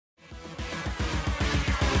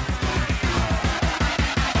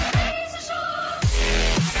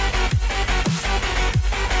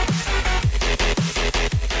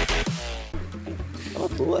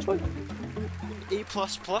plus one? A+++++++,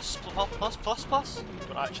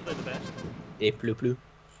 but actually the best. A plus plus.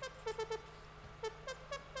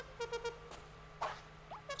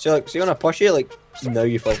 So like, see on a plushie, like now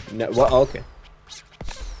you fall. No, what? Oh, okay.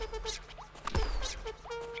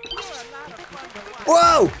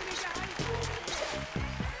 Whoa!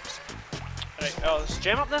 Right, oh, there's a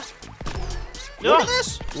gem up there. No! Look at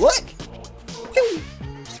this! Look!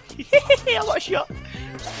 I want a shot.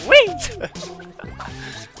 Wait!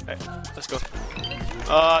 Right, let's go.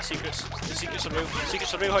 Ah, secrets. The secrets are real. The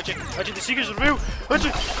secrets are real, Hutchi. Hutchi, the secrets are real.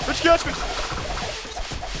 Hutchi, Hutchi, catch me.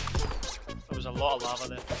 There was a lot of lava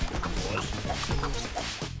there.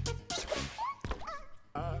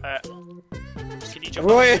 Can you jump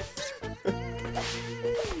up? Right.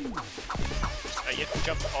 Right, you have to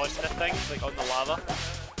jump on the thing, like on the lava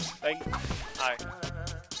thing. Aye.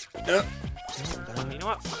 Yep. You know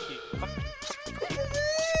what? Fuck you. Fuck you.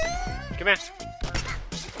 Come here.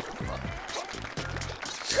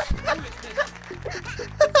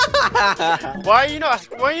 Why are you not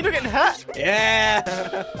getting hit? Yeah.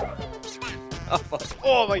 Oh fuck.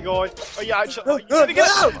 Oh my god. Are you actually? No, Are you gonna get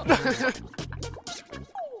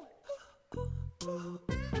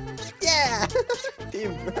Yeah.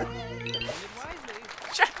 Team.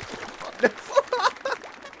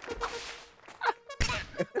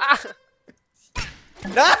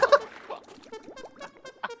 No.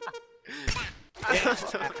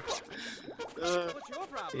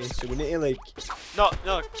 Okay, so we need to like. No,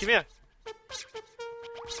 come here.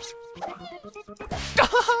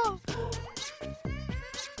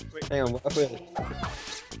 Wait, Hang on, what if we?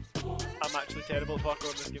 I'm actually terrible at parkour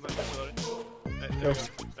in this game. I'm sorry. Right, there we go.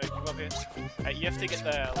 Right, come up here. Right, you have to get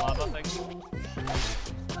the lava thing.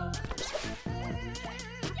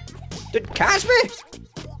 Dude, catch me!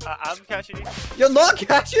 I'm catching you. You're not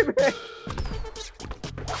catching me!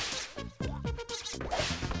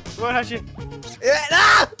 Come on, Hutchi. Yeah,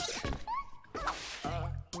 no!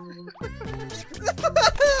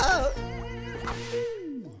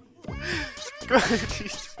 Come on,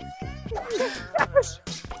 jeez.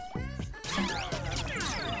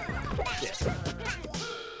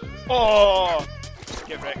 Oh!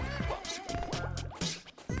 Get wrecked.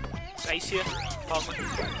 It's ice here.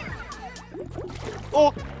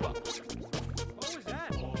 Oh! What was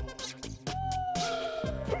that?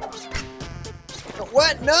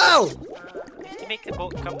 What? No! Did you make the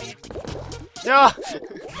boat come to you? No!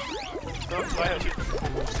 No, why don't you?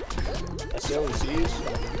 That's the only seas.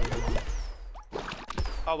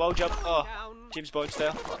 Oh, well jump. Oh, James Bond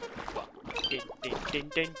style. Din.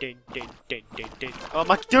 Oh,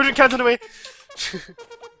 my children can't run away!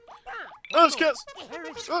 Oh, there's cats!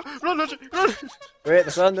 Oh, run, run! Wait,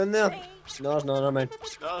 there's something in there? No, there's not, never mind.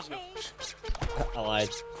 No, there's no. I lied.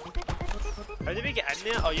 How did we get in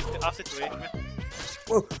there? Oh, you have to throw it.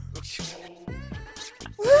 Whoa!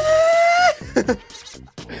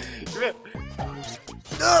 Come here.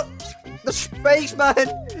 No! The spikes, man!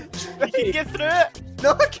 You can get through it! No,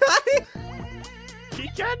 I can't! You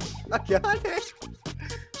can! I can't!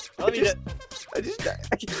 I'll need it.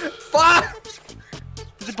 I can't. Fuck!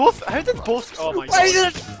 Did they both? How did both? Oh my Why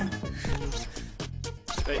god. did it?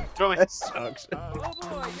 Right, throw me. This sucks. Oh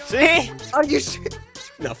boy, See? Are you serious?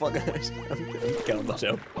 No, fuck this. I'm killing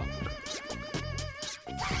myself.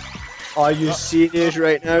 Are you serious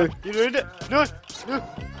right now? You ruined it. No.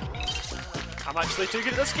 I'm actually too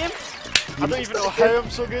good at this game. I don't even know how I'm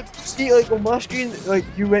so good. See, like on my screen, like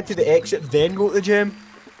you went to the exit, then go to the gym.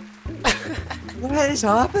 What is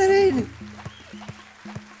happening?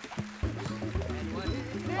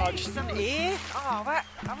 Oh, just an A? Oh, what?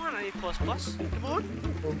 I want an A++. Come on.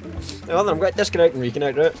 Well, then I'm going to disconnect and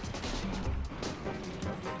reconnect, right?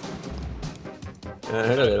 Yeah,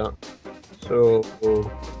 how do I do that? So...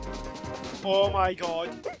 Oh my god.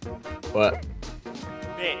 What?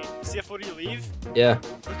 Mate, see before you leave? Yeah.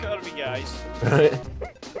 Look at our wee guys. Right.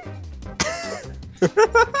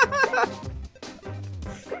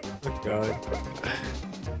 Oh god.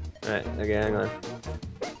 Right, okay, hang on.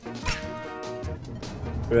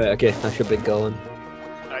 Right, okay, I should be going.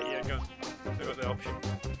 Right, yeah, go. I got the option.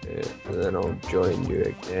 Yeah, and then I'll join you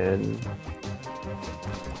again.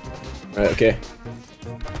 Right, okay.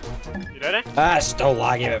 You ready? Ah, it's still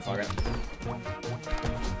lagging, but fuck it.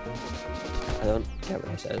 I don't get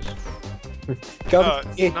what it says. Come to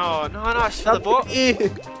me. No, it's for the boat.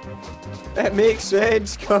 That makes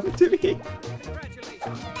sense. Come to me.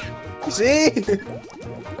 See?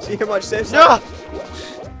 See how much sense? No!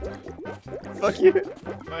 Fuck you.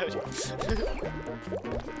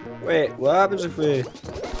 Wait, what happens if we...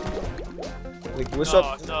 Like, what's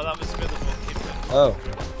up? No, that was where the boat came from. Oh.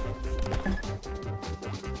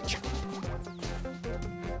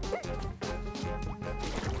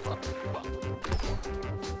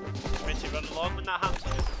 run along when that happens.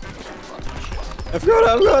 I've got it,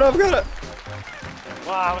 I've got it, I've got it!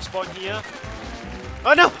 Wow, I spawned here.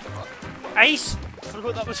 Oh no! Ice! I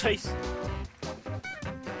forgot that was ice.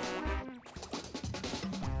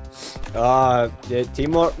 Ah, yeah,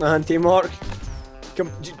 teamwork, man, teamwork.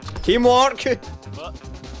 Come, teamwork! What?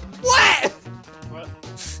 What? What?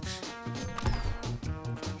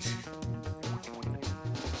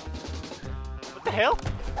 What the hell?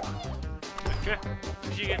 Okay,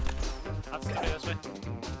 where'd you get? I have to go this way.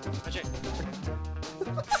 Hutchi.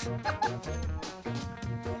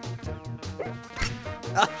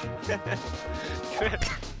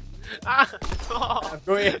 Ah! Oh. I've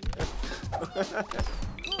got you.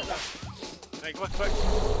 Right, go on, quick.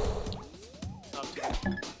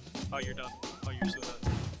 Oh, you're done. Oh, you're so done.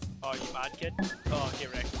 Oh, you mad kid? Oh, get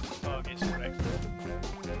wrecked. Oh, get so wrecked.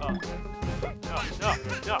 Oh. No, no,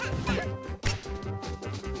 no!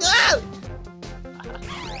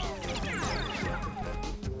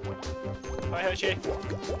 Bye, Hutchi.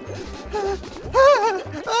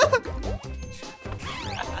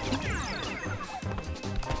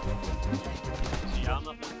 See, I'm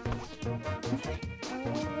not.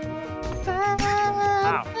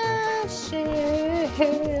 Ow.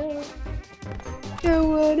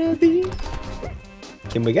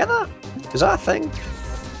 Can we get that? Is that a thing?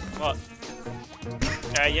 What?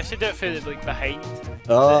 You have to do it for the, like, behind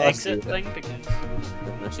Oh, the I exit see thing because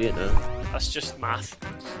I see it now. that's just math.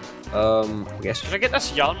 I guess. Can I get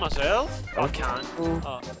this yarn myself? Oh, I can't.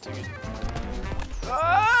 Oh, too good.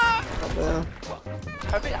 Ah!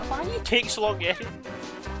 Why do you take so long getting?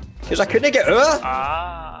 Because I couldn't get her.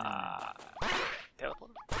 Ah.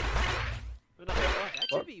 Teleport. Where'd that teleport? That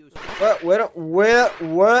should be useful.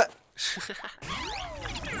 What?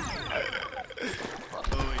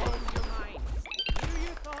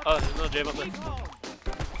 Oh, there's no gem up there.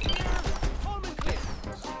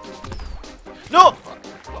 No!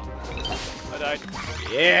 I died.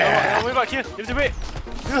 Yeah. Oh, way back here. You have to wait.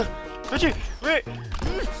 Hutchi, wait.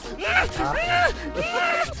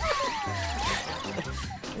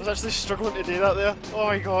 I was actually struggling to do that there. Oh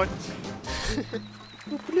my god.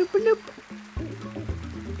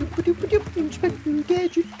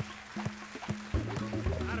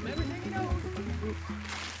 Adam, everything he knows.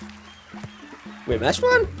 We missed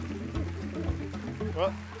one?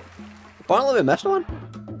 What? Apparently we missed one.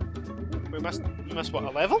 We missed what, a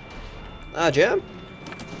level? Ah, Jim.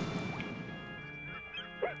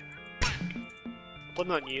 But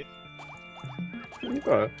not new.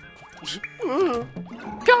 Okay.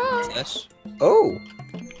 God! Yes. Oh.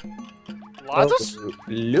 Ladders? Oh,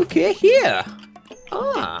 look at here.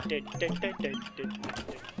 Ah.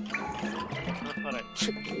 Alright.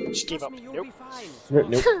 Just give up. Trust me, you'll Nope. be fine.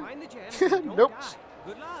 Nope. Find the gem. Don't Nope. die.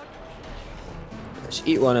 Good luck. Let's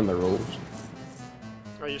eat one of my rolls.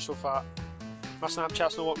 Oh, you're so fat. My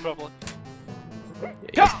Snapchat's not working properly.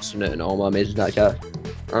 Yeah. Snooting all my amazing Snapchat.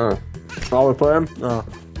 Are we playing? Oh.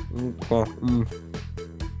 What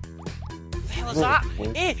the hell is that?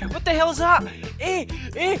 Eh, what the hell is that? Eh,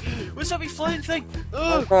 what's that wee flying thing?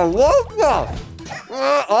 Ugh. I love that.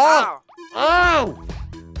 Ow. Oh!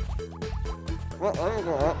 What?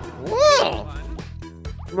 Whoa!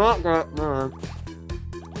 Not that, man.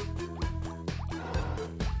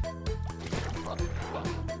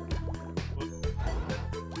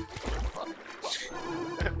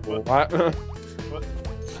 What? What? What?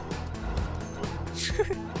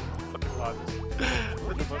 Fucking ladders.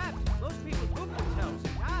 What the fuck? Dad, most people cook themselves.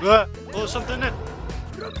 Oh, something in it.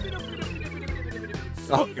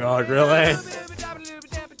 Oh god, really?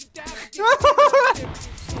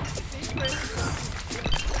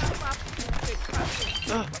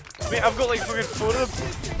 Mate, I've got like fucking 4 of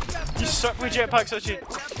them. You suck my jetpacks, Hutchi.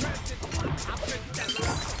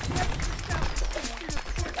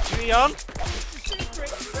 Do you yarn?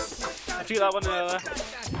 I feel that one there.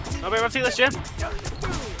 Oh wait, I'll take this gem.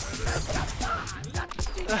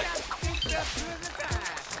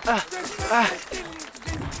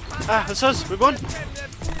 This is, we won. I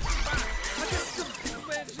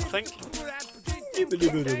think.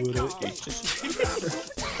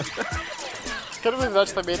 Can't believe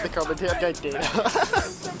that's the made the commentator guy do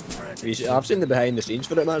that. I've seen the behind the scenes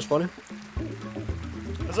for it, man. It's funny.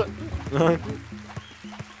 Is it?